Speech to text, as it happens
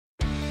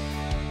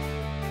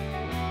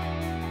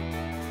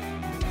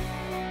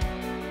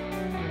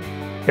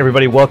Hey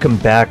everybody, welcome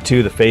back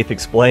to The Faith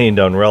Explained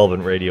on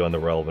Relevant Radio and the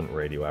Relevant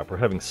Radio app. We're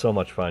having so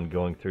much fun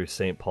going through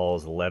St.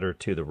 Paul's letter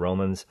to the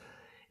Romans.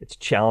 It's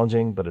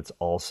challenging, but it's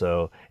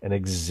also an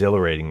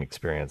exhilarating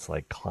experience,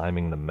 like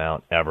climbing the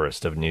Mount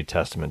Everest of New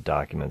Testament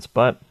documents.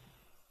 But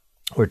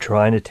we're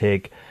trying to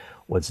take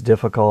what's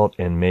difficult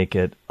and make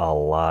it a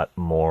lot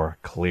more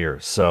clear.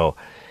 So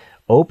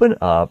open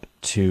up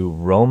to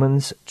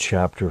Romans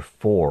chapter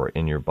 4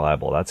 in your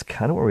Bible. That's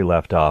kind of where we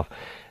left off.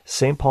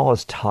 St. Paul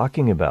is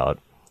talking about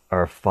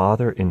our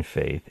father in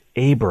faith,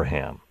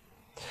 Abraham.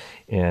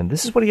 And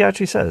this is what he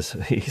actually says.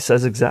 He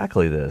says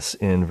exactly this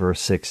in verse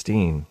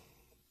 16.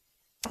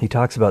 He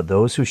talks about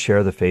those who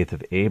share the faith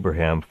of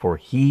Abraham, for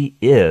he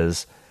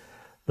is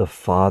the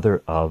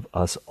father of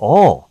us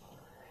all.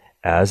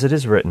 As it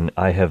is written,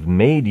 I have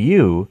made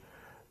you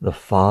the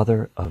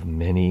father of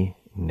many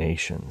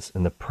nations,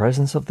 in the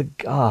presence of the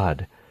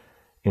God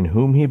in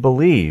whom he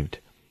believed,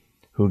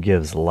 who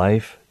gives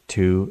life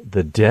to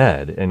the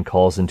dead and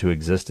calls into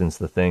existence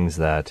the things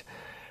that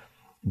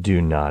do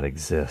not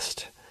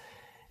exist.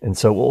 And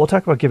so we'll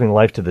talk about giving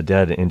life to the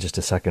dead in just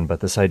a second,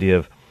 but this idea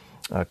of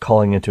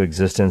calling into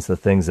existence the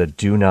things that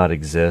do not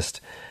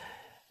exist,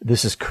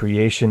 this is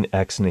creation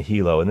ex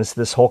nihilo. And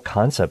this whole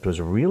concept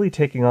was really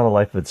taking on a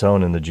life of its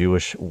own in the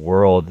Jewish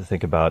world.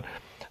 Think about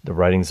the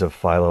writings of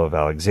Philo of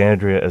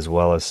Alexandria, as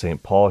well as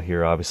St. Paul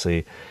here,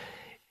 obviously.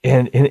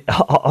 And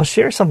I'll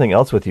share something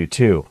else with you,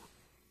 too.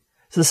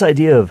 So this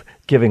idea of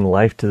giving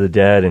life to the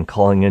dead and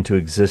calling into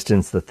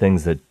existence the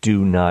things that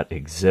do not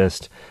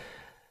exist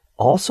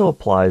also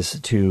applies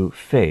to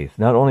faith,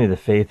 not only the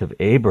faith of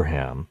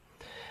Abraham,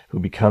 who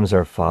becomes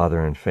our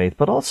father in faith,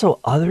 but also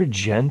other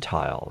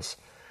Gentiles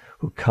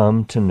who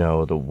come to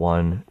know the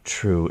one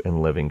true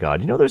and living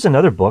God. You know, there's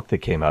another book that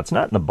came out. It's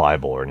not in the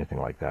Bible or anything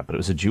like that, but it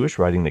was a Jewish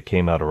writing that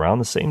came out around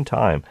the same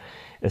time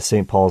as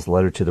St. Paul's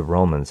letter to the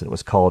Romans. And it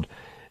was called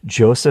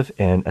Joseph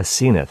and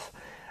Asenath.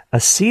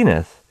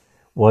 Asenath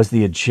was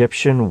the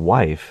Egyptian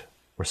wife,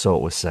 or so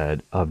it was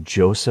said, of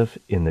Joseph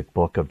in the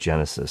book of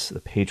Genesis, the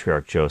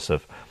patriarch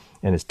Joseph,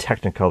 and his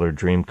Technicolor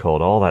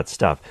Dreamcoat, all that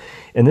stuff.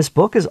 And this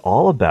book is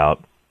all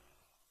about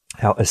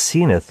how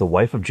Asenath, the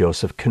wife of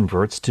Joseph,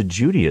 converts to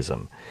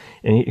Judaism.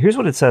 And here's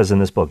what it says in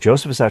this book.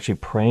 Joseph is actually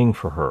praying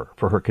for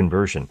her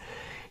conversion.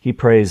 He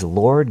prays,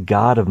 Lord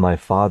God of my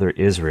father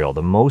Israel,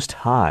 the Most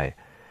High,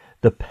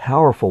 the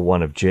powerful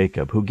one of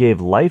Jacob, who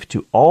gave life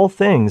to all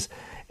things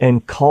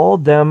and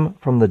called them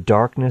from the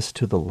darkness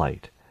to the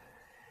light.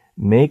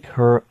 Make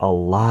her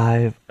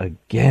alive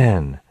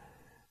again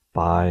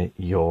by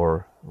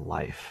your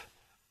life.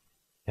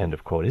 End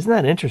of quote. Isn't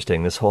that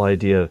interesting, this whole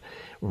idea of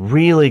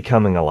really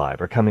coming alive,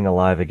 or coming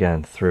alive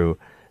again through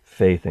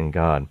faith in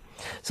God?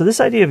 So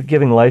this idea of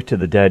giving life to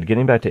the dead,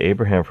 getting back to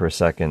Abraham for a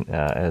second,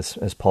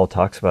 as Paul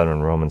talks about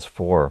in Romans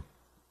 4,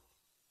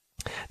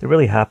 that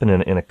really happened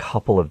in a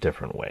couple of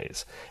different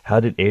ways.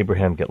 How did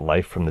Abraham get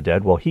life from the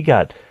dead? Well, he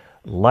got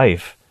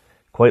life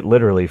quite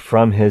literally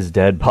from his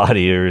dead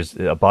body, or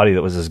a body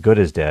that was as good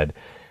as dead.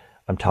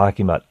 I'm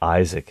talking about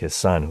Isaac, his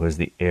son, who is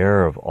the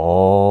heir of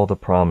all the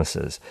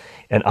promises.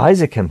 And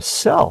Isaac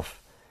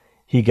himself,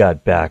 he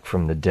got back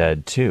from the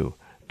dead too.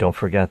 Don't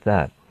forget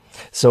that.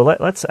 So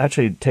let's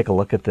actually take a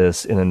look at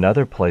this in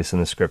another place in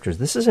the scriptures.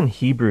 This is in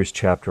Hebrews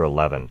chapter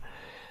 11.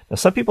 Now,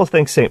 some people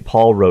think St.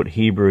 Paul wrote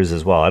Hebrews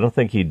as well. I don't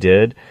think he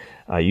did.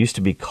 It used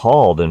to be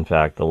called, in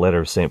fact, the letter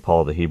of St.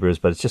 Paul to the Hebrews,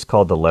 but it's just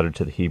called the letter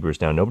to the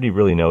Hebrews now. Nobody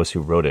really knows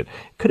who wrote it.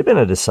 It could have been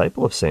a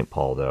disciple of St.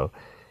 Paul, though.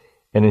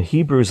 And in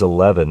Hebrews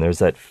 11, there's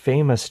that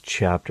famous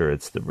chapter.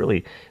 It's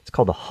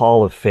called the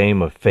Hall of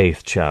Fame of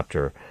Faith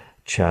chapter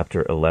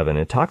 11.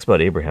 It talks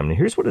about Abraham. And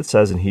here's what it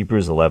says in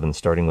Hebrews 11,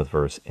 starting with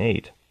verse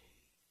 8.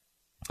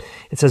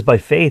 It says, by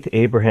faith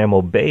Abraham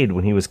obeyed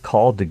when he was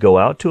called to go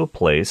out to a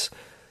place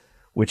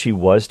which he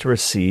was to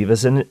receive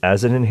as an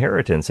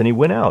inheritance. And he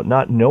went out,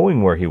 not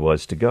knowing where he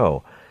was to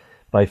go.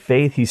 By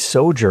faith he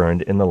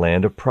sojourned in the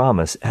land of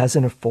promise, as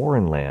in a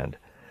foreign land,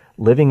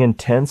 living in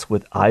tents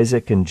with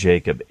Isaac and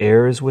Jacob,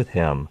 heirs with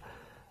him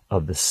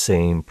of the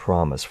same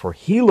promise. For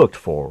he looked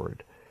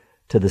forward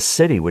to the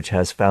city which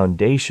has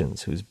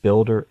foundations, whose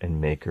builder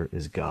and maker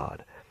is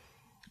God.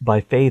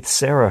 By faith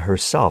Sarah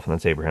herself, and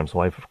that's Abraham's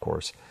wife, of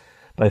course,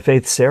 by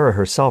faith Sarah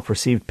herself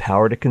received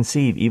power to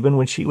conceive, even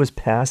when she was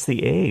past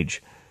the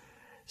age,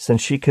 since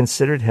she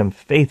considered him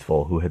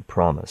faithful who had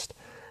promised.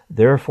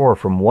 Therefore,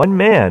 from one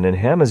man, and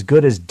him as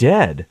good as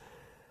dead,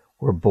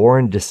 were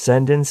born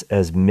descendants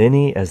as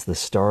many as the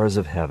stars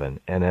of heaven,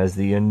 and as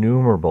the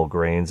innumerable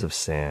grains of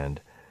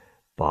sand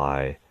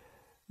by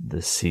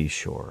the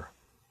seashore.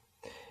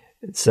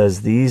 It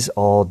says, these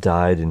all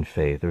died in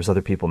faith. There's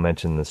other people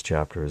mentioned in this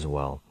chapter as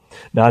well.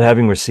 Not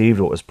having received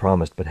what was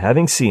promised, but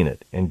having seen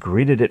it, and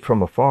greeted it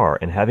from afar,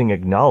 and having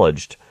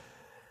acknowledged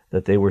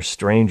that they were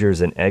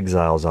strangers and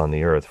exiles on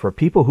the earth. For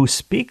people who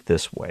speak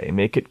this way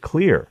make it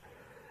clear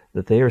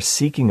that they are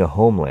seeking a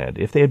homeland.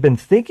 If they had been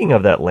thinking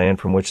of that land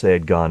from which they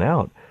had gone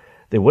out,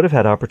 they would have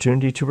had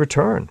opportunity to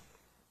return.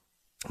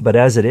 But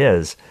as it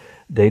is,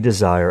 they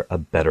desire a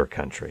better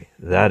country,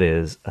 that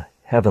is, a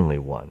heavenly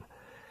one.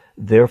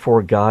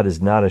 Therefore God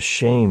is not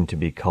ashamed to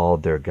be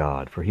called their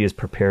God, for he has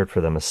prepared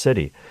for them a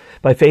city.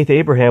 By faith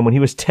Abraham, when he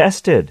was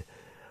tested,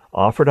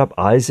 offered up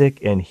Isaac,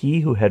 and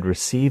he who had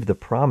received the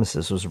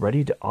promises was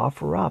ready to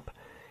offer up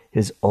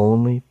his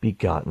only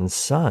begotten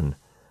son,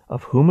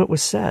 of whom it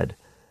was said,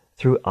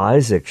 through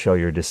Isaac shall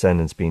your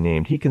descendants be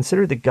named. He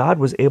considered that God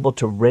was able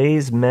to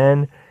raise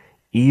men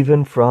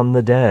even from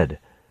the dead.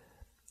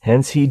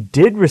 Hence he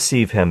did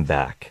receive him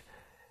back,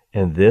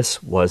 and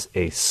this was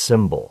a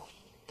symbol.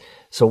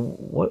 So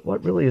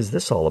what really is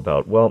this all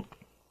about? Well,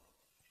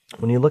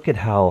 when you look at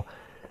how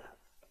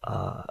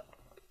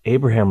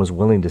Abraham was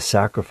willing to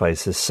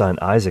sacrifice his son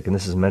Isaac, and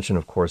this is mentioned,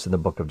 of course, in the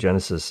book of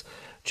Genesis,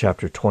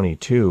 chapter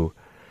 22,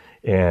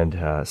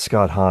 and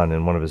Scott Hahn,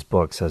 in one of his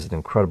books, has an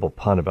incredible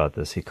pun about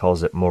this. He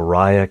calls it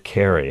Moriah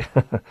Carry,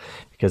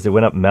 because they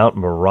went up Mount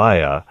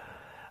Moriah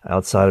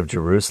outside of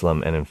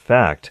Jerusalem, and in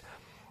fact,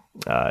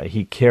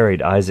 Isaac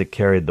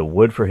carried the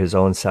wood for his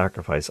own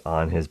sacrifice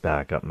on his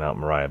back up Mount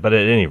Moriah. But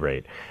at any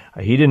rate,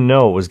 he didn't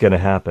know what was going to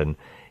happen.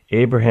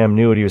 Abraham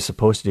knew what he was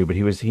supposed to do, but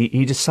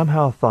he just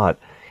somehow thought,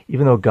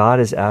 even though God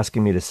is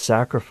asking me to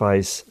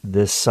sacrifice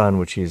this son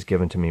which he has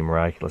given to me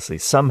miraculously,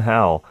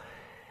 somehow,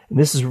 and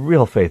this is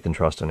real faith and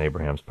trust on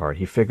Abraham's part,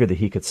 he figured that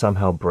he could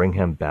somehow bring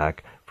him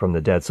back from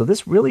the dead. So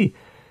this really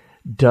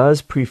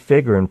does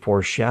prefigure and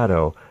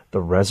foreshadow the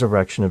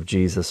resurrection of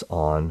Jesus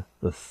on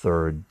the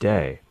third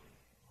day.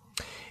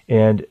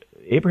 And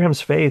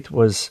Abraham's faith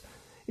was,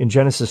 in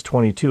Genesis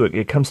 22,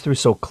 it comes through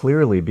so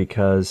clearly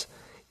because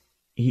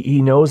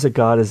he knows that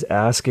God is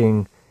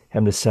asking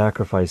him to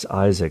sacrifice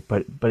Isaac.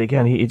 But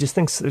again, he just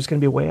thinks there's going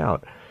to be a way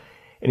out.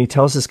 And he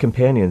tells his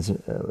companions,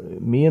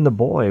 me and the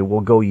boy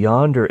will go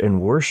yonder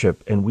and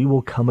worship, and we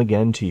will come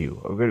again to you.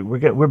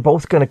 We're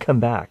both going to come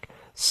back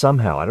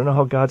somehow. I don't know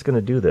how God's going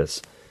to do this,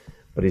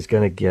 but he's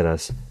going to get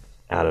us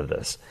out of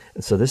this.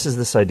 And so this is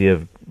this idea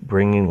of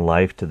bringing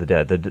life to the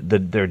dead.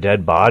 Their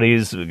dead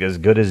bodies, as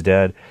good as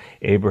dead.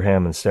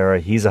 Abraham and Sarah,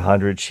 he's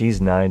 100,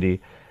 she's 90.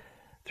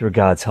 Through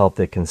God's help,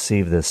 they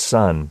conceive this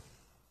son.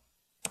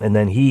 And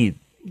then he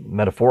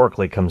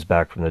metaphorically comes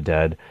back from the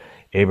dead.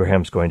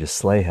 Abraham's going to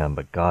slay him,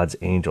 but God's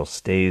angel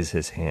stays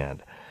his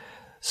hand.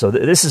 So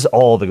this is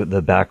all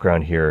the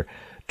background here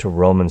to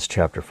Romans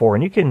chapter 4.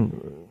 And you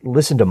can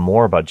listen to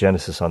more about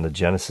Genesis on the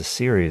Genesis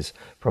series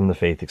from The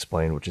Faith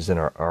Explained, which is in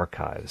our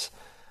archives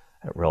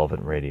at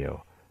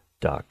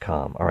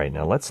relevantradio.com. All right,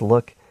 now let's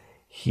look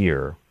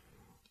here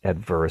at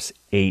verse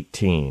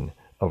 18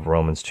 of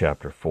Romans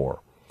chapter 4.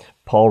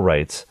 Paul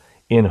writes,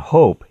 in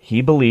hope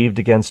he believed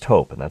against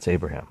hope, and that's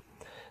Abraham,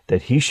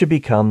 that he should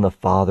become the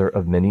father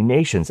of many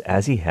nations,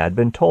 as he had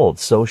been told,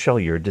 so shall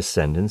your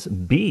descendants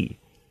be.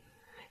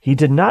 He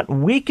did not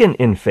weaken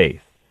in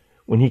faith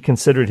when he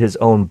considered his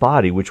own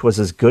body, which was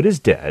as good as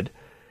dead,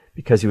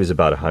 because he was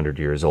about 100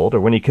 years old, or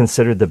when he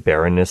considered the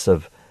barrenness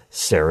of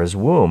Sarah's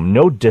womb.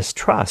 No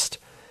distrust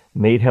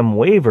made him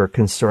waver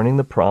concerning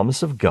the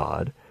promise of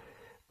God,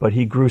 but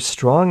he grew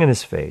strong in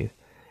his faith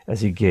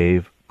as he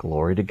gave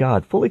glory to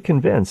God, fully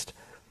convinced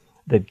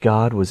that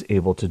God was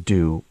able to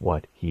do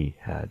what he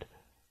had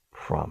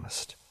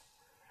promised.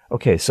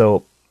 Okay,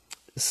 so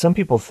some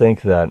people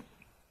think that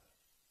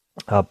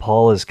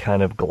Paul is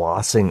kind of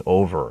glossing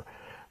over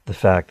the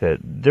fact that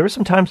there were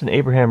some times when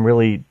Abraham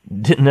really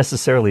didn't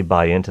necessarily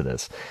buy into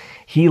this.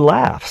 He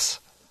laughs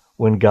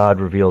when God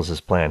reveals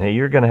his plan. Hey,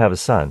 you're going to have a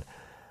son.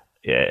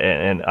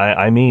 And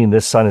I mean,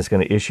 this son is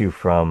going to issue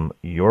from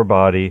your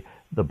body,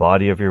 the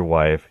body of your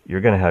wife.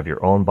 You're going to have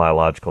your own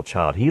biological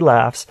child. He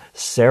laughs.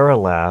 Sarah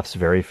laughs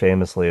very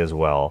famously as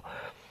well.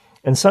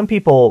 And some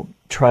people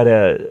try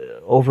to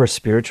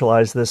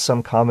over-spiritualize this.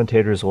 Some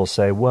commentators will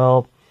say,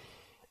 well,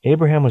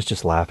 Abraham was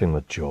just laughing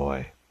with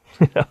joy.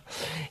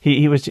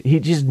 He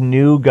just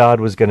knew God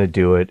was going to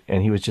do it,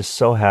 and he was just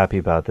so happy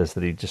about this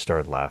that he just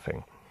started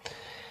laughing.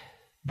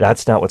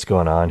 That's not what's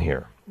going on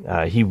here.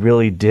 He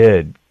really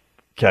did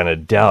kind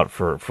of doubt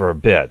for a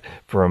bit,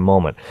 for a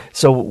moment.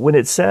 So when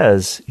it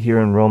says here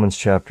in Romans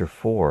chapter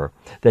 4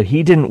 that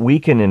he didn't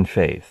weaken in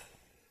faith,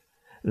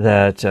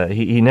 that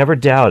he never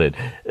doubted,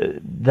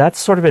 that's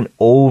sort of an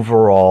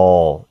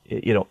overall,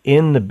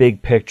 in the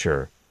big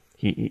picture,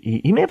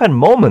 he may have had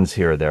moments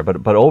here or there,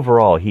 but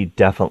overall he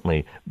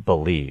definitely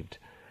believed.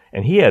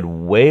 And he had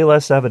way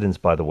less evidence,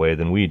 by the way,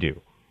 than we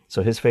do.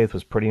 So his faith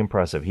was pretty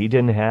impressive. He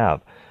didn't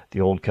have the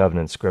Old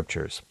Covenant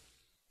scriptures.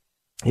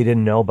 He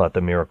didn't know about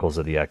the miracles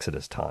of the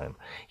Exodus time.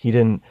 He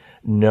didn't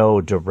know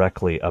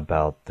directly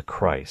about the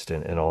Christ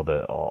and all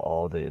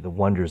the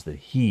wonders that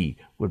he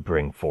would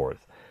bring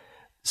forth.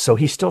 So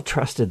he still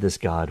trusted this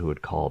God who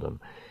had called him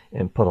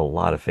and put a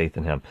lot of faith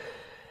in him.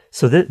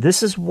 So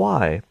this is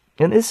why,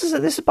 and this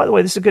is by the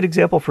way, this is a good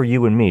example for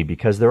you and me,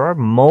 because there are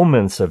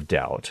moments of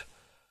doubt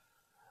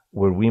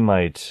where we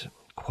might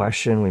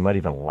question, we might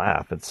even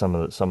laugh at some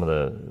of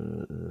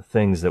the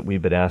things that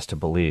we've been asked to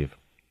believe.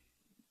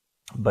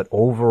 But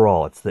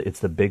overall, it's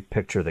the big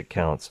picture that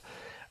counts.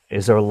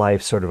 Is our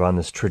life sort of on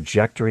this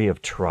trajectory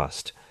of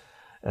trust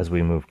as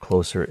we move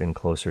closer and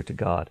closer to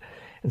God?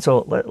 And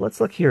so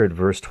let's look here at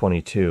verse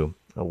 22.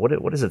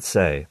 What does it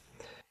say?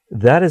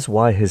 That is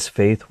why his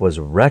faith was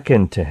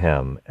reckoned to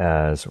him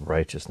as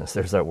righteousness.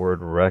 There's that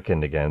word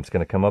reckoned again. It's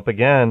going to come up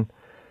again.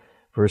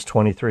 Verse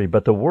 23,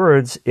 but the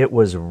words, it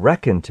was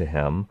reckoned to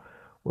him,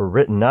 were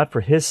written not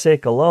for his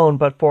sake alone,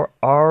 but for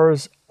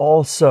ours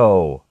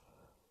also.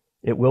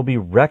 It will be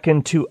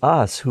reckoned to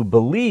us who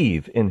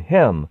believe in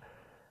him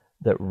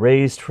that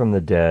raised from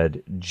the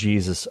dead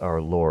Jesus our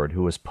Lord,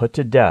 who was put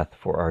to death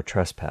for our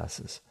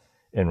trespasses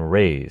and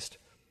raised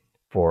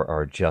for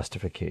our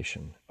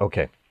justification.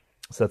 Okay,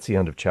 so that's the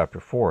end of chapter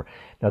 4.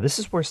 Now this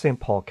is where St.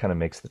 Paul kind of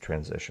makes the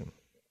transition.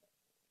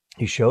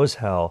 He shows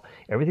how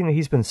everything that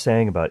he's been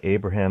saying about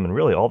Abraham and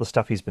really all the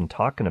stuff he's been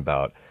talking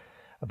about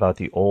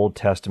the Old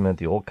Testament,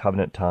 the Old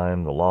Covenant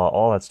time, the law,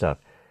 all that stuff,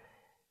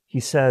 he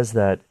says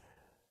that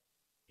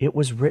it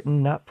was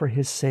written not for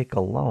his sake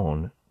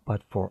alone,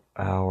 but for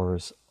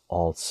ours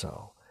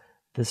also.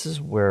 This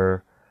is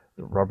where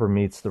the rubber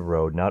meets the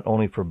road, not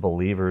only for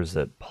believers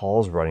that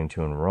Paul's writing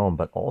to in Rome,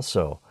 but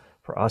also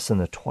for us in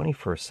the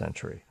 21st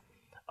century,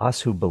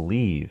 us who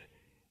believe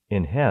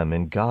in him,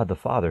 in God the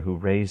Father, who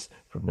raised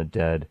from the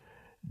dead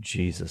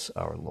Jesus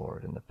our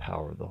Lord in the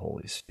power of the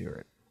Holy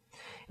Spirit.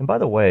 And by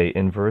the way,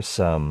 in verse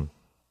 24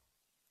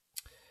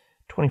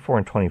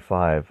 and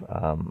 25,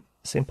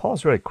 St. Paul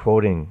is really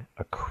quoting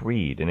a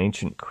creed, an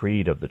ancient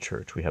creed of the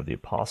church. We have the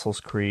Apostles'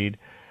 Creed.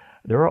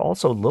 There are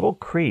also little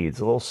creeds,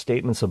 little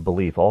statements of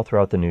belief all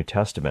throughout the New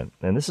Testament,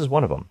 and this is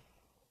one of them.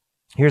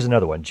 Here's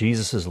another one.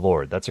 Jesus is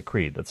Lord. That's a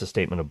creed. That's a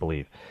statement of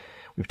belief.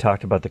 We've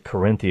talked about the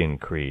Corinthian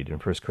Creed in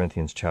 1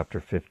 Corinthians chapter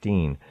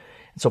 15.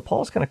 And so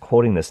Paul's kind of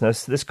quoting this. Now,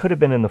 this could have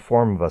been in the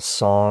form of a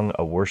song,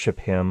 a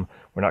worship hymn.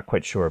 We're not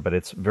quite sure, but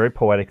it's very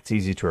poetic. It's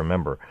easy to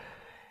remember.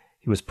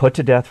 He was put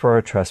to death for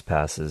our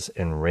trespasses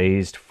and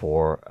raised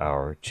for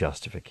our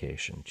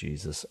justification,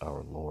 Jesus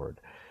our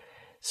Lord.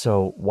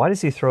 So why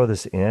does he throw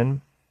this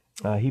in?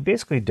 He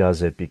basically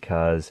does it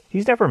because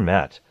he's never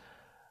met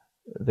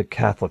the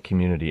Catholic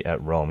community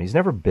at Rome. He's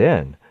never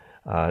been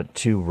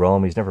to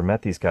Rome. He's never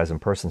met these guys in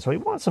person. So he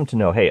wants them to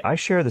know, hey, I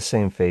share the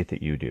same faith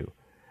that you do.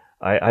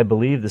 I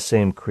believe the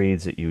same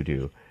creeds that you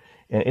do.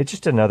 And it's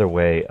just another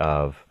way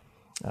of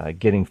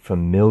getting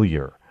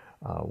familiar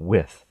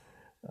with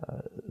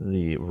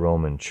the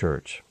Roman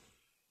Church.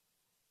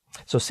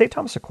 So St.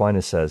 Thomas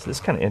Aquinas says, this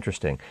is kind of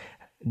interesting,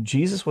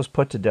 Jesus was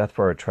put to death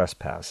for our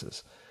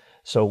trespasses.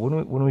 So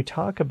when we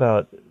talk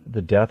about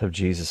the death of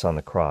Jesus on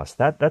the cross,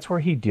 that's where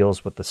he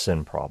deals with the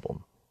sin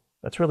problem.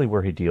 That's really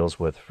where he deals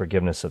with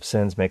forgiveness of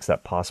sins, makes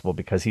that possible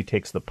because he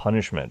takes the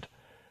punishment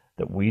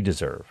that we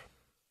deserve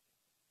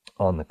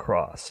on the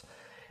cross.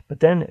 But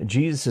then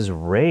Jesus is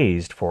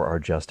raised for our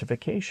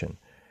justification.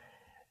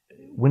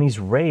 When he's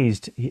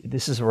raised,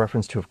 this is a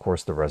reference to, of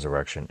course, the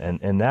resurrection.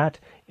 And that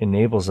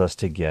enables us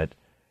to get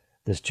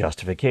this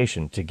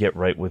justification, to get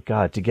right with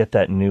God, to get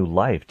that new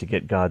life, to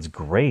get God's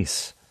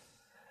grace.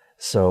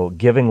 So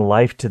giving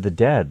life to the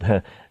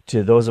dead,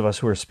 to those of us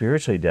who are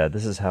spiritually dead,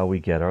 this is how we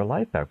get our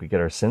life back. We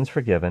get our sins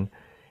forgiven,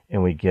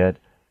 and we get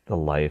the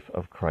life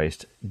of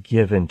Christ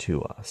given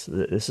to us.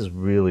 This is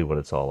really what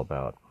it's all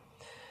about.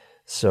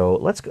 So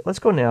let's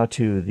go now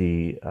to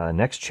the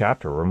next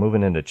chapter. We're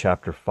moving into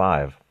chapter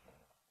 5.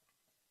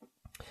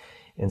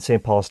 And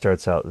St. Paul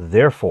starts out,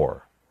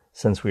 therefore,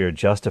 since we are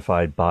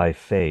justified by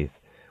faith,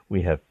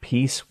 we have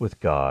peace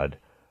with God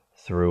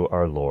through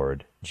our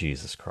Lord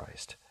Jesus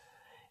Christ.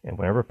 And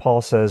whenever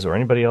Paul says, or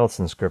anybody else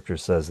in Scripture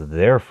says,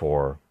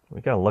 therefore, we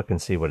got to look and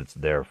see what it's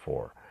there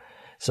for.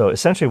 So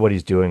essentially what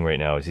he's doing right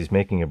now is he's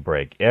making a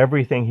break.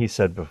 Everything he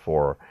said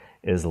before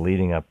is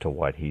leading up to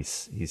what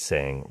he's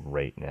saying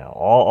right now.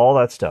 All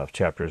that stuff,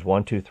 chapters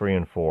 1, 2, 3,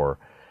 and 4,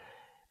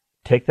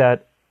 take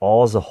that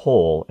all as a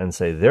whole and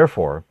say,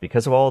 therefore,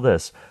 because of all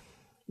this,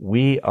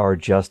 we are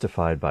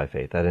justified by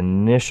faith. That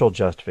initial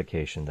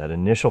justification, that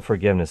initial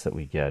forgiveness that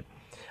we get,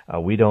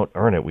 we don't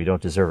earn it, we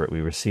don't deserve it,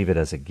 we receive it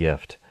as a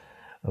gift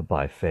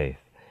by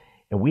faith.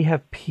 And we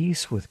have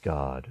peace with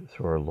God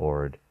through our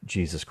Lord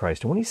Jesus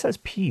Christ. And when he says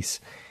peace,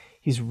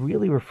 he's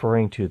really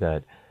referring to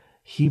that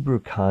Hebrew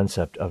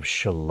concept of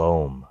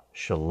shalom,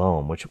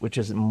 which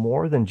is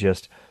more than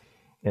just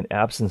an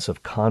absence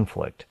of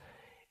conflict.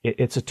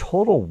 It's a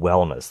total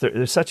wellness.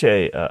 There's such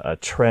a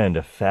trend,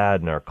 a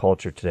fad in our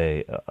culture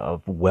today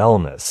of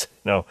wellness,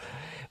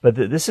 but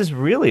this is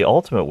really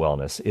ultimate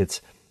wellness.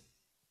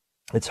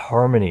 It's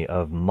harmony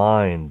of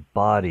mind,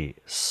 body,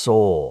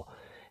 soul,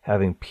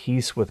 having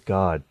peace with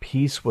God,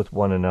 peace with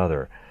one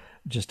another,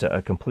 just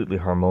a completely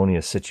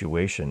harmonious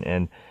situation.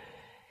 And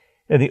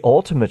the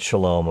ultimate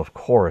shalom, of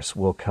course,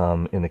 will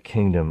come in the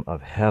kingdom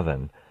of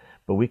heaven,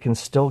 but we can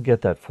still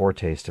get that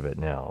foretaste of it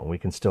now. We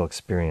can still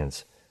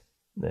experience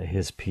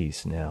his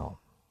peace now.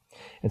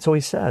 And so he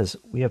says,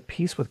 we have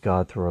peace with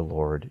God through our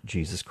Lord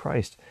Jesus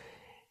Christ.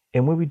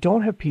 And when we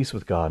don't have peace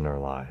with God in our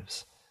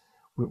lives,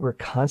 we're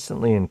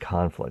constantly in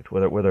conflict,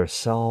 with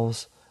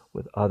ourselves,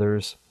 with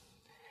others.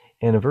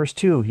 And in verse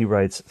 2, he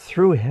writes,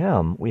 through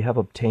him we have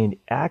obtained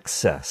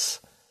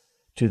access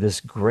to this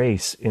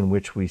grace in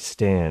which we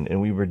stand, and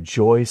we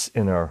rejoice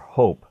in our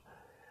hope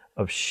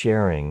of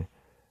sharing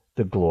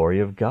the glory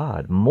of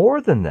God.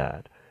 More than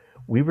that,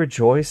 We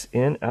rejoice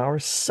in our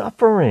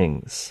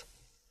sufferings,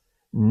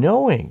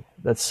 knowing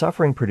that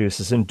suffering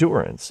produces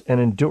endurance, and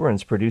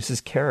endurance produces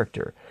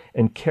character,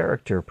 and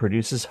character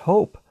produces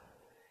hope.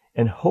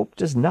 And hope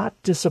does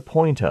not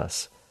disappoint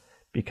us,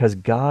 because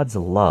God's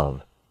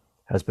love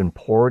has been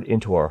poured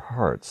into our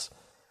hearts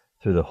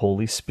through the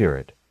Holy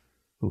Spirit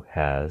who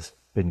has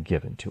been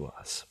given to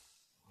us.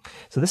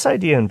 So this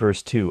idea in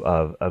verse 2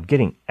 of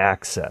getting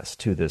access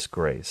to this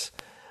grace,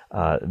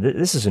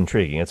 this is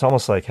intriguing. It's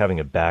almost like having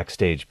a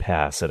backstage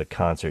pass at a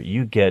concert.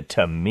 You get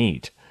to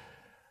meet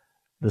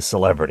the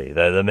celebrity,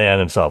 the man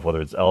himself, whether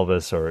it's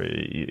Elvis or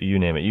you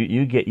name it.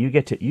 You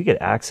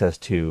get access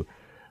to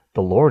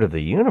the Lord of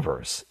the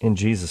universe in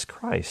Jesus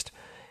Christ.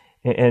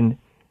 And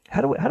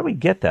how do we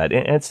get that?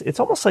 And it's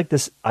almost like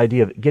this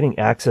idea of getting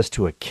access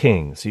to a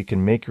king so you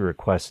can make your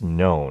requests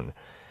known,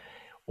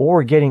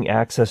 or getting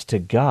access to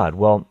God.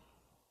 Well,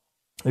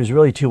 there's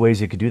really two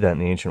ways you could do that in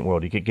the ancient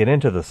world. You could get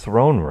into the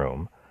throne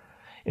room,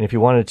 and if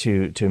you wanted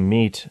to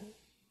meet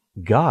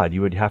God,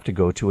 you would have to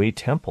go to a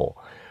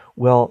temple.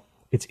 Well,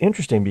 it's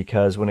interesting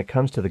because when it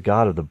comes to the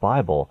God of the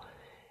Bible,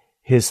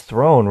 his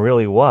throne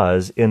really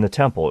was in the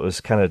temple. It was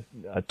kind of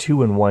a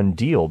 2-in-1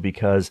 deal,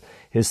 because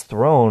his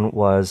throne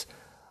was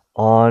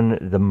on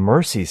the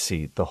mercy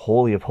seat, the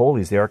Holy of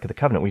Holies, the Ark of the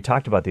Covenant. We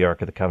talked about the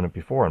Ark of the Covenant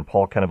before, and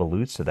Paul kind of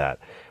alludes to that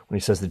when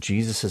he says that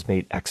Jesus has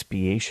made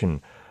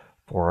expiation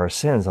for our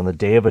sins. On the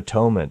Day of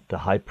Atonement, the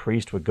high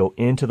priest would go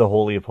into the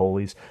Holy of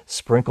Holies,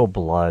 sprinkle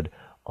blood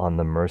on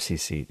the mercy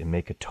seat, and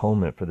make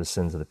atonement for the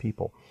sins of the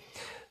people.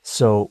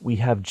 So we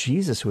have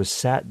Jesus who has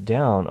sat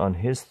down on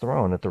his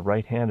throne at the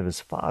right hand of his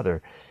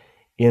Father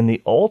in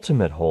the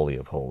ultimate Holy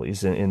of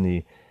Holies, in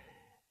the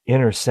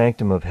inner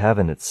sanctum of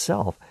heaven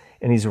itself,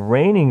 and he's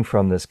reigning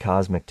from this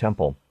cosmic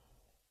temple.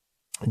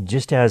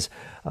 Just as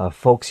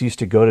folks used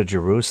to go to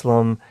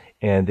Jerusalem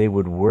and they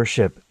would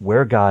worship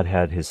where God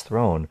had his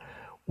throne,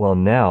 well,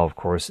 now, of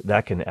course,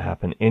 that can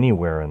happen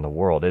anywhere in the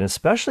world, and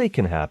especially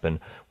can happen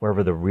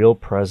wherever the real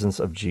presence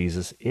of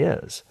Jesus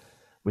is.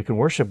 We can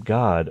worship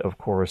God, of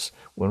course,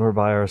 when we're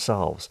by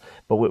ourselves,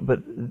 but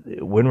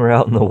when we're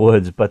out in the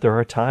woods. But there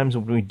are times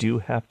when we do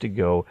have to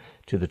go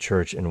to the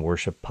church and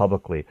worship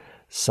publicly,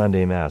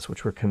 Sunday Mass,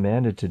 which we're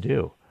commanded to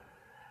do.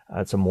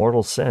 It's a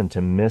mortal sin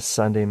to miss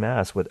Sunday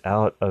Mass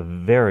without a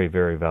very,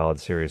 very valid,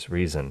 serious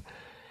reason.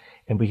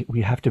 And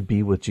we have to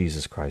be with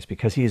Jesus Christ,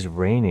 because he is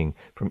reigning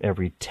from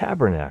every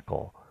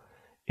tabernacle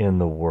in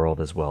the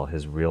world as well,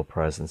 his real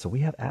presence. So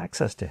we have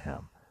access to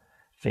him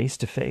face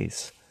to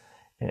face.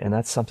 And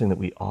that's something that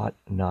we ought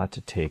not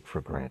to take for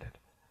granted.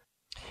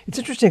 It's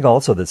interesting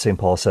also that St.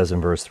 Paul says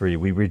in verse 3,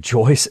 we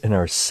rejoice in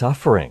our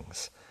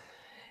sufferings.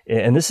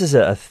 And this is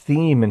a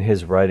theme in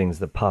his writings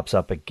that pops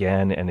up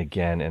again and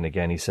again and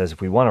again. He says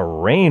if we want to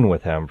reign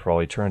with him for all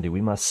eternity,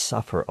 we must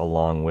suffer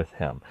along with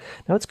him.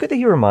 Now, it's good that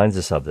he reminds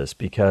us of this,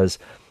 because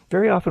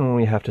very often when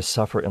we have to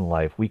suffer in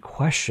life, we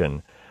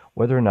question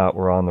whether or not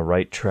we're on the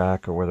right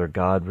track, or whether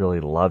God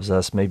really loves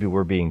us. Maybe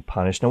we're being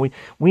punished. No,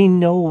 we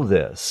know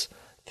this.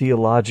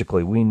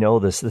 Theologically, we know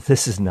that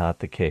this is not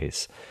the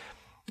case.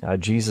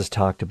 Jesus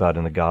talked about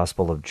in the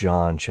Gospel of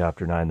John,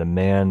 chapter 9, the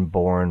man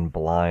born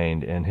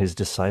blind, and his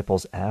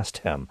disciples asked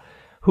him,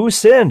 who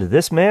sinned,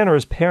 this man or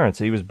his parents,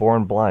 that he was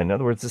born blind? In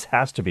other words, this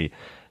has to be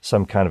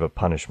some kind of a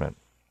punishment.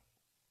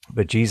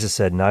 But Jesus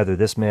said, neither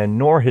this man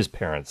nor his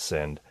parents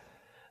sinned.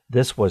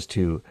 This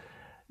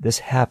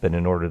happened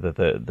in order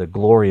that the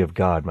glory of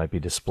God might be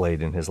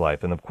displayed in his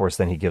life. And of course,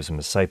 then he gives him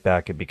his sight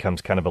back. It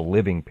becomes kind of a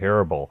living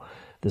parable,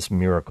 this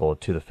miracle,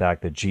 to the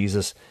fact that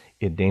Jesus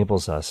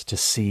enables us to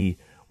see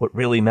what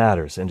really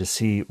matters and to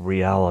see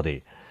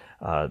reality,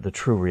 the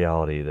true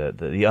reality,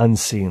 the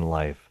unseen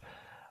life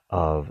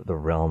of the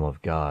realm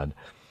of God.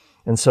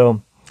 And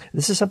so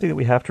this is something that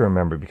we have to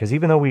remember, because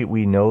even though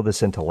we know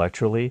this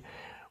intellectually,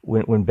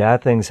 when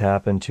bad things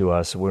happen to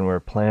us, when our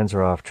plans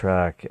are off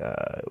track,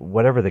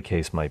 whatever the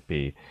case might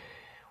be,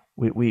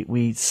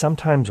 we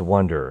sometimes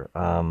wonder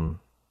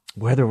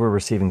whether we're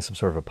receiving some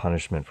sort of a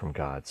punishment from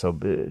God. So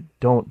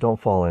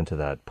don't fall into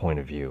that point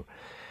of view.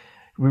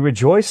 We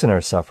rejoice in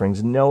our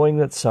sufferings, knowing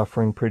that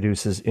suffering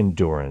produces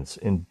endurance.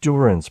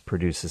 Endurance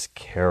produces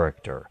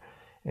character,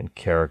 and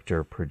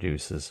character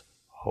produces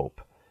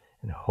hope.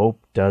 And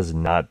hope does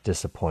not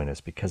disappoint us,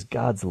 because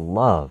God's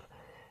love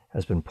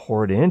has been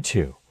poured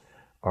into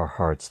our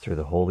hearts through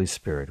the Holy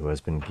Spirit who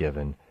has been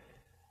given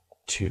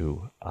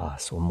to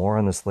us. Well, more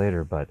on this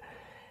later, but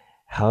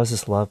how is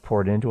this love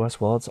poured into us?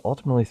 Well, it's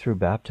ultimately through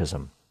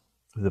baptism,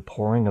 through the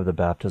pouring of the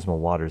baptismal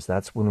waters.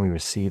 That's when we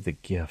receive the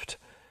gift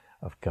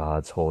of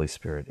God's Holy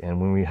Spirit.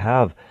 And when we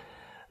have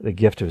the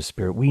gift of His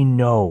Spirit, we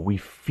know, we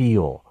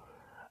feel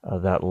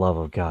that love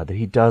of God, that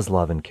He does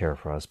love and care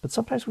for us. But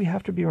sometimes we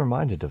have to be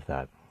reminded of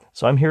that.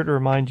 So I'm here to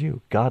remind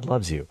you, God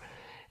loves you.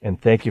 And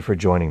thank you for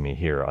joining me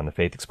here on the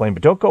Faith Explained.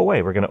 But don't go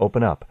away. We're going to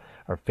open up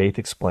our Faith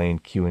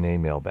Explained Q&A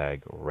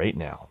mailbag right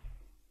now.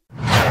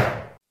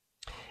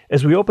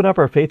 As we open up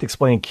our Faith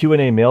Explained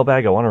Q&A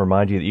mailbag, I want to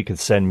remind you that you can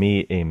send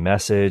me a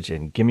message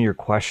and give me your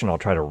question. I'll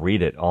try to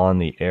read it on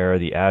the air.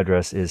 The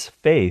address is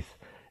faith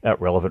at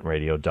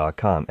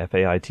relevantradio.com.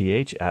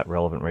 FAITH at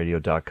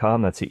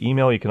relevantradio.com. That's the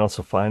email. You can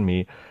also find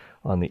me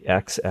on the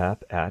X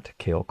app at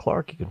Cale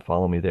Clark. You can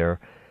follow me there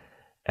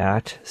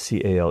at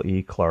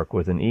CALE Clark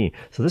with an E.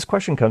 So this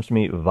question comes to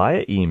me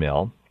via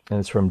email, and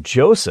it's from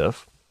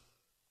Joseph,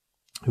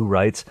 who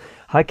writes,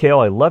 "Hi, Cale.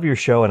 I love your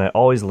show, and I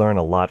always learn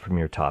a lot from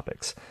your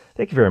topics."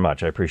 Thank you very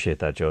much. I appreciate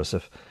that,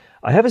 Joseph.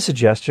 "I have a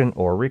suggestion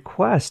or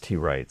request," he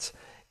writes.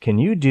 "Can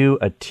you do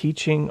a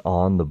teaching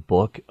on the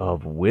Book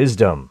of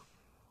Wisdom?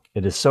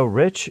 It is so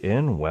rich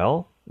in,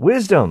 well,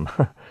 wisdom.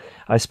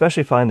 I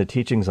especially find the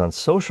teachings on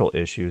social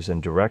issues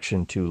and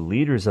direction to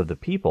leaders of the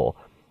people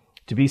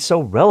to be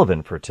so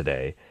relevant for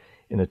today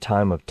in a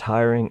time of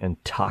tiring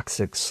and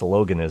toxic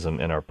sloganism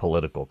in our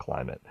political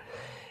climate."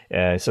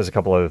 And it says a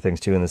couple other things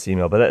too in this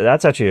email, but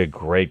that's actually a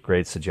great,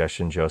 great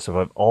suggestion, Joseph.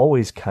 I've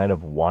always kind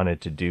of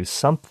wanted to do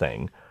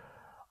something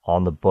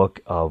on the Book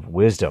of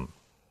Wisdom.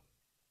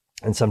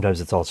 And sometimes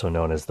it's also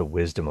known as the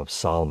Wisdom of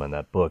Solomon,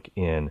 that book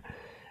in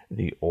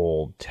the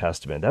Old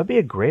Testament. That would be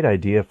a great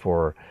idea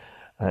for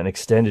an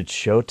extended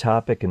show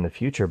topic in the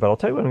future, but I'll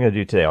tell you what I'm going to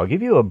do today. I'll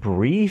give you a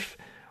brief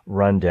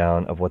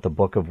rundown of what the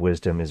Book of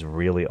Wisdom is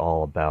really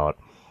all about,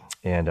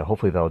 and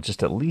hopefully that'll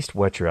just at least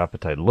whet your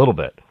appetite a little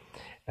bit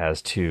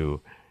as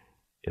to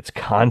its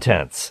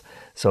contents.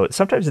 So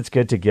sometimes it's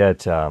good to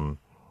get a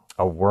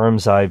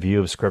worm's eye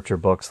view of scripture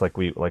books, like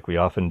we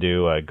often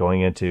do,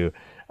 going into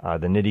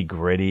the nitty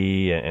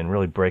gritty and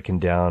really breaking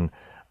down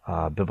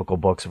biblical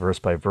books verse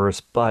by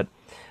verse. But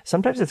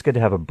sometimes it's good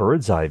to have a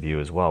bird's eye view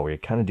as well, where you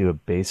kind of do a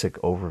basic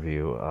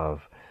overview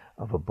of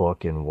a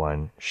book in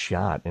one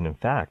shot. And in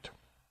fact,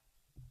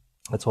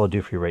 that's what I'll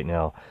do for you right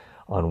now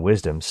on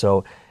wisdom.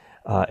 So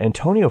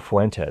Antonio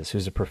Fuentes,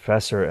 who's a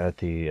professor at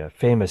the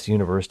famous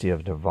University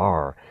of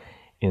Navarre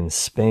in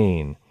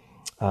Spain,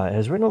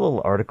 has written a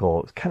little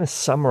article kind of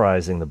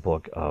summarizing the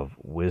Book of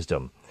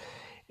Wisdom.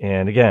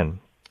 And again,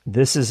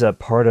 this is a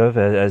part of,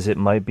 as it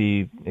might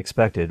be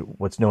expected,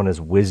 what's known as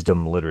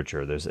wisdom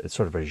literature. It's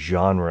sort of a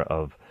genre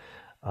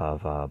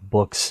of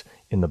books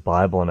in the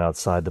Bible and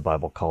outside the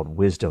Bible called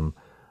wisdom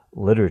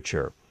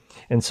literature.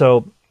 And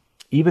so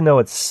even though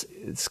it's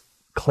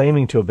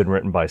claiming to have been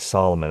written by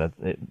Solomon,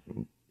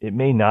 it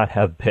may not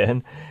have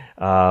been.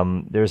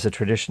 There's a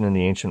tradition in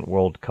the ancient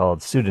world called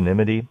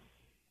pseudonymity,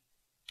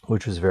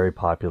 which was very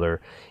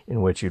popular,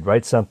 in which you'd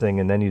write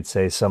something and then you'd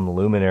say some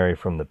luminary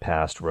from the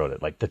past wrote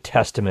it, like the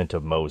Testament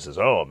of Moses.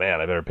 Oh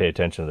man, I better pay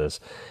attention to this.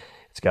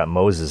 It's got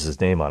Moses'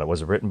 name on it.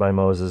 Was it written by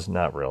Moses?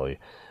 Not really.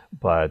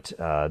 But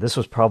this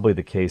was probably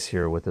the case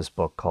here with this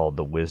book called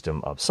The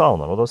Wisdom of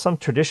Solomon, although some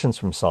traditions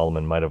from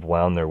Solomon might have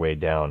wound their way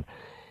down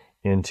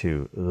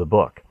into the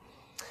book.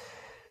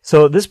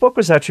 So this book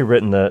was actually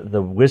written,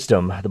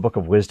 the Book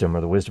of Wisdom,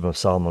 or the Wisdom of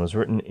Solomon, was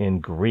written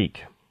in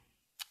Greek.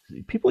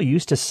 People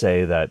used to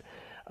say that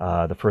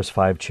the first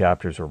 5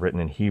 chapters were written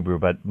in Hebrew,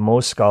 but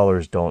most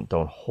scholars don't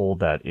hold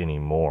that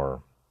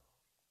anymore.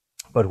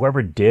 But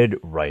whoever did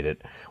write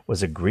it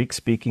was a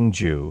Greek-speaking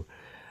Jew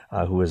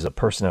who was a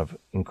person of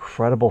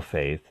incredible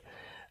faith,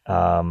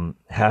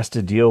 has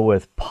to deal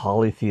with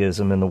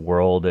polytheism in the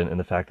world and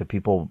the fact that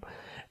people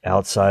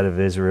outside of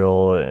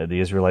Israel, the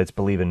Israelites,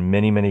 believe in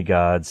many, many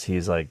gods.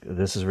 He's like,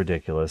 this is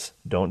ridiculous.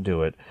 Don't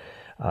do it.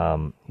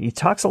 He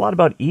talks a lot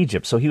about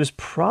Egypt, so he was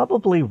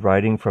probably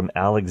writing from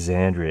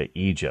Alexandria,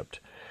 Egypt.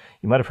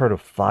 You might have heard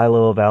of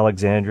Philo of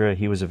Alexandria.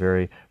 He was a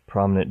very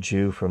prominent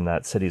Jew from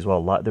that city as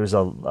well. There's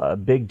a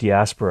big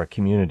diaspora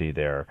community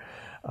there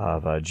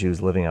of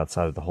Jews living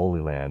outside of the Holy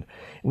Land.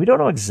 We don't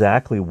know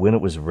exactly when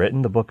it was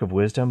written, the Book of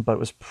Wisdom, but it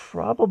was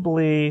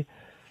probably...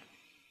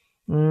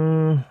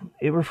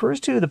 it refers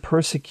to the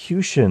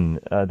persecution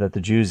that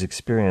the Jews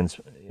experienced,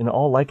 in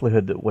all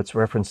likelihood, what's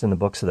referenced in the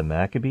books of the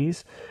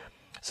Maccabees.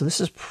 So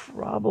this is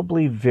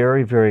probably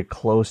very, very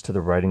close to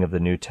the writing of the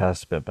New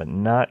Testament, but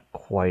not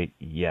quite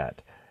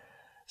yet.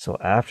 So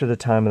after the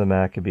time of the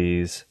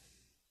Maccabees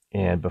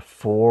and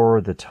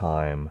before the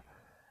time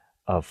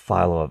of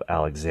Philo of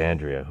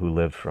Alexandria, who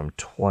lived from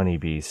 20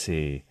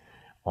 BC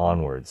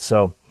onwards.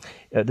 So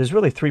there's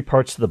really 3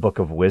 parts to the Book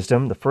of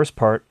Wisdom. The first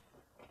part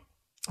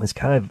is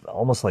kind of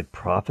almost like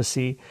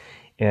prophecy,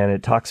 and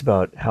it talks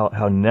about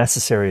how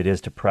necessary it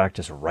is to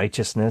practice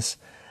righteousness,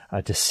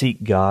 to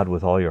seek God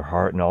with all your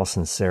heart and all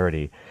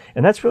sincerity.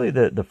 And that's really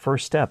the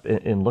first step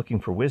in looking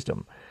for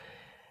wisdom.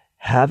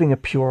 Having a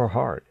pure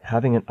heart,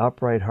 having an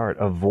upright heart,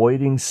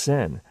 avoiding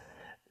sin.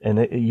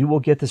 And you will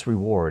get this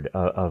reward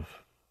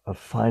of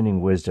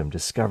finding wisdom,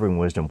 discovering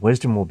wisdom.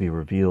 Wisdom will be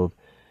revealed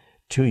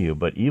to you,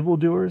 but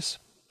evildoers,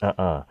 they're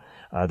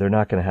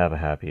not going to have a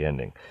happy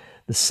ending.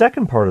 The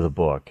second part of the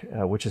book,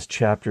 which is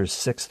chapters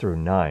 6 through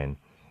 9,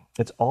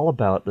 it's all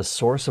about the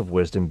source of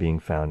wisdom being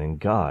found in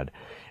God.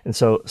 And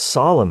so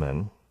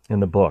Solomon in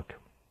the book,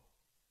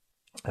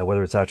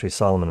 whether it's actually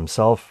Solomon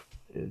himself,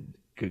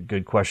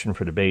 good question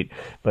for debate,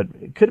 but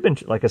it could have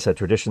been, like I said,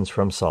 traditions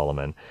from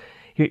Solomon.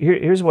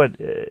 Here's what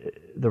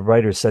the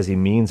writer says he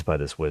means by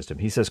this wisdom.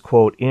 He says,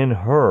 quote,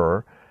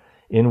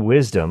 in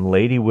wisdom,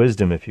 Lady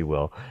Wisdom, if you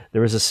will,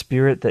 there is a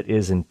spirit that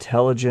is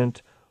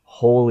intelligent,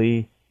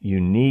 holy,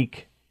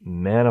 unique,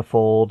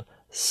 manifold,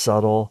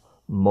 subtle,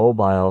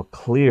 mobile,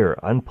 clear,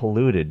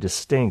 unpolluted,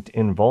 distinct,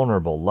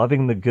 invulnerable,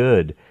 loving the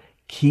good,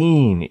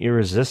 keen,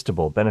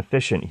 irresistible,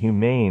 beneficent,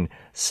 humane,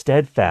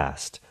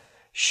 steadfast,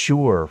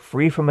 sure,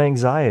 free from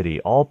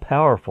anxiety,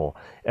 all-powerful,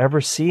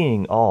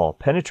 ever-seeing all,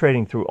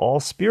 penetrating through all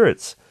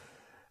spirits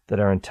that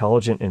are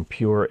intelligent and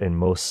pure and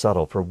most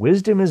subtle. For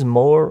wisdom is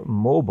more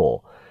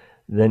mobile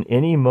than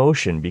any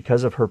motion.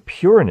 Because of her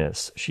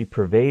pureness, she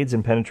pervades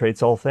and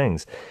penetrates all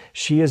things.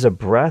 She is a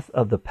breath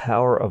of the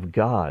power of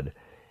God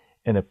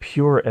and a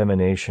pure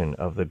emanation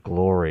of the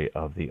glory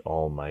of the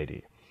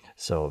Almighty.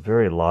 So, a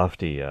very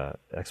lofty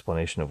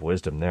explanation of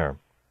wisdom there.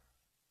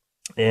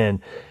 And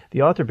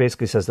the author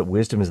basically says that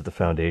wisdom is the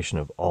foundation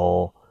of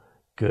all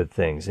good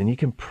things. And you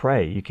can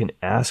pray, you can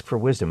ask for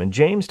wisdom. And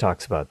James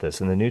talks about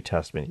this in the New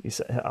Testament. He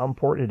said how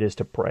important it is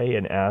to pray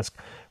and ask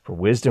for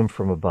wisdom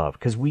from above,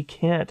 because we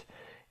can't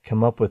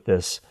come up with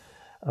this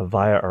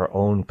via our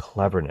own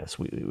cleverness.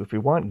 If we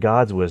want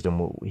God's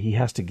wisdom, he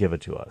has to give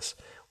it to us,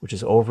 which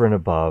is over and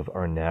above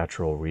our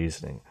natural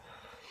reasoning.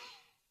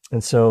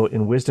 And so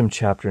in Wisdom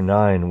chapter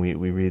 9, we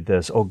read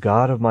this, O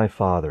God of my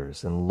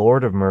fathers and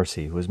Lord of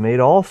mercy, who has made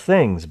all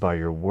things by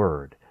your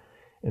word,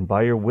 and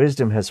by your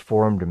wisdom has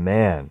formed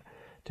man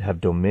to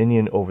have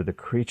dominion over the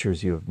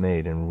creatures you have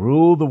made, and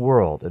rule the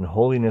world in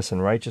holiness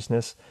and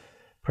righteousness,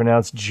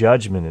 pronounce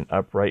judgment and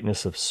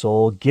uprightness of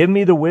soul. Give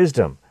me the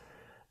wisdom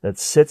that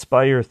sits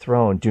by your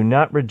throne. Do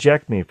not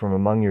reject me from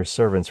among your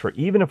servants, for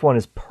even if one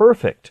is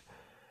perfect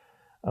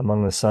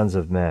among the sons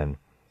of men,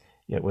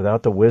 yet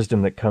without the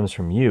wisdom that comes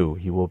from you,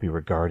 he will be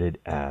regarded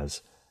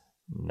as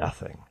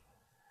nothing.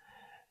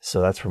 So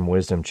that's from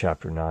Wisdom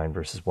chapter 9,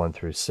 verses 1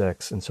 through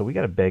 6. And so we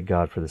got to beg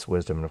God for this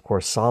wisdom. And of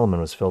course,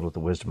 Solomon was filled with the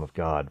wisdom of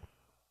God.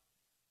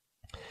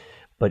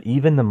 But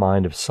even the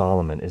mind of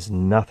Solomon is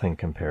nothing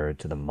compared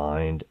to the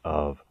mind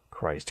of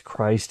Christ.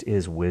 Christ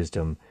is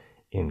wisdom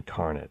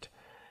incarnate.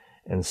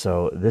 And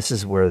so this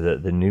is where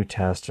the New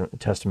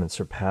Testament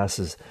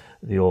surpasses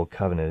the Old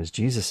Covenant. As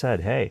Jesus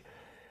said, hey,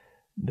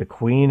 the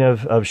Queen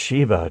of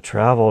Sheba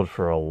traveled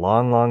for a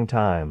long, long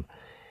time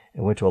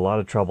and went to a lot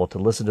of trouble to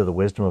listen to the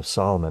wisdom of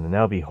Solomon. And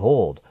now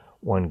behold,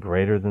 one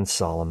greater than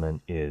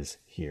Solomon is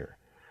here.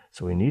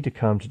 So we need to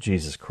come to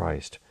Jesus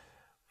Christ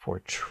for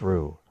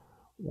true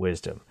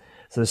wisdom.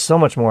 So there's so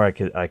much more I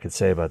could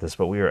say about this,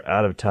 but we are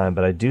out of time.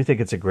 But I do think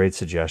it's a great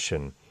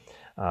suggestion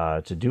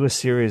to do a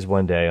series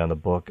one day on the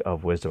Book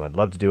of Wisdom. I'd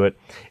love to do it.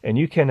 And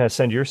you can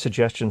send your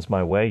suggestions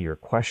my way, your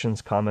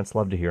questions, comments,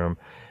 love to hear them.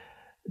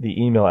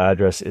 The email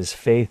address is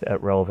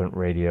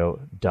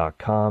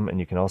faith@relevantradio.com, and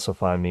you can also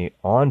find me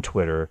on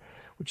Twitter,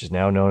 which is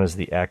now known as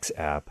the X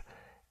app,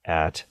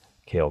 at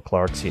Cale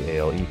Clark,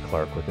 C-A-L-E,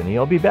 Clark with an E.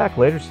 I'll be back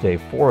later today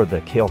for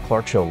the Cale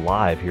Clark Show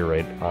live here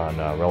right on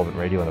Relevant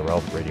Radio and the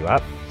Relevant Radio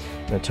app.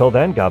 And until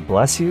then, God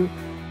bless you,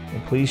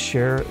 and please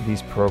share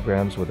these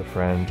programs with a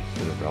friend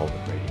through the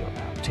Relevant Radio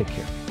app. Take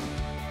care.